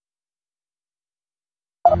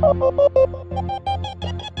Fuck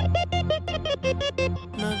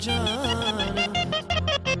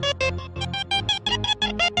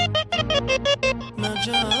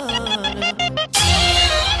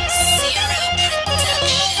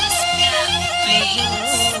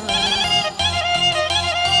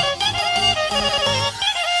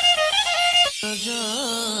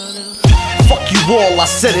you all, I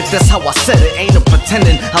said it, that's how I said it. Ain't no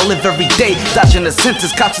pretending, I live every day, dodging the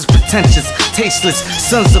sentence. Cops is pretentious, tasteless,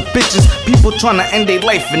 sons of bitches. People tryna end their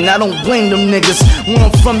life, and I don't blame them niggas. Where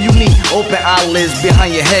I'm from, you need open eyelids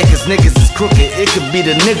behind your head, cause niggas is crooked. It could be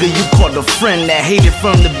the nigga you called a friend that hated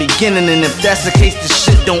from the beginning. And if that's the case, this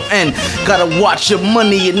shit don't end. Gotta watch your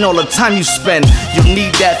money and all the time you spend. You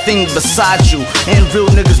need that thing beside you, and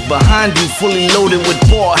real niggas behind you, fully loaded with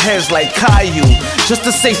bald heads like Caillou. Just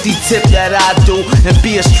a safety tip that I do, and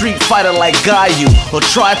be a street fighter like Gayu, or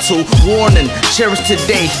try to. Warning, cherish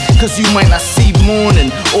today, cause you might not see morning,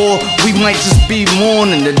 or we might just be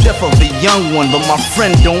mourning the death of a young one. But my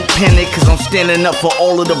friend, don't panic, cause I'm standing up for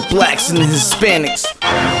all of the blacks and the Hispanics.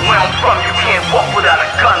 Where I'm from, you can't walk without a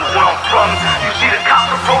gun. Where I'm from, you see the cops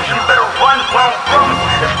approaching, better run. Where I'm from,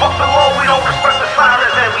 it's fuck the law, we don't respect the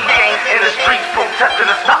silence, and we ain't in the streets protesting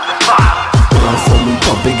to stop the violence. Where I'm from, we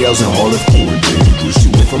pump big L's and all of four dangerous.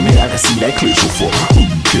 You went from here, I can see that clear so far.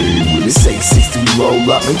 Okay, with a 660 we roll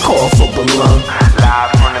up and cough up a lung.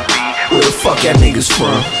 Live from the beat. Where the fuck that niggas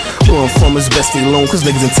from? Where I'm from is best stay alone, cause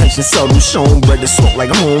niggas' intentions seldom shown. Bread to smoke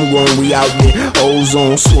like homegrown, we out there.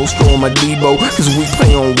 Ozone, slow stroll my Debo, cause we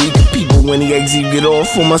play on weak people. When the eggs get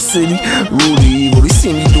off on my city, Rudy evil. They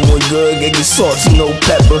see me doing good, they get salty, no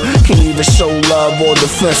pepper. Can't even show love or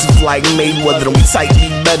defensive like Mayweather. We tight, be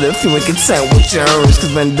better if you ain't content with your earnings,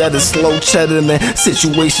 cause vendetta slow cheddar, then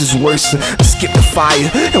situations worsen. Skip the fire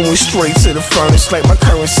and went straight to the furnace. Like my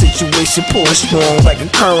current situation, pulling strong like a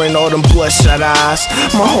current. All them bloodshot eyes,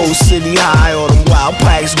 my whole city high. All them wild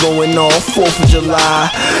packs going on 4th of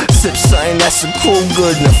July. Sip something that's a cool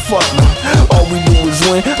good and fuck them. All we do is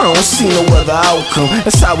win, I don't see no other outcome.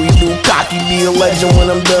 That's how we do. Cocky, be a legend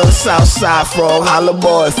when I'm done. Southside frog, holla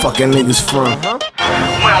boy, fucking niggas from.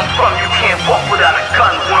 Where I'm from, you can't walk without a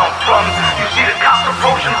gun. Where I'm from, you see the cops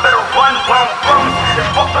approaching, better run. Where I'm from, it's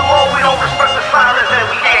fuck the law, we don't respect the silence, and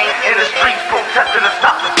we ain't in the streets protesting to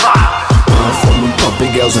stop the violence. Where I'm from, we pump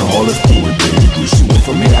big L's and all of four dangerous. You went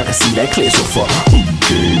from here, I can see that clear so far.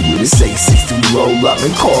 Okay, with a 660 we roll up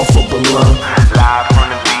and cough up a lung. Live from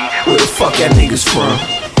the beat. Where the fuck that niggas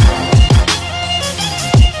from?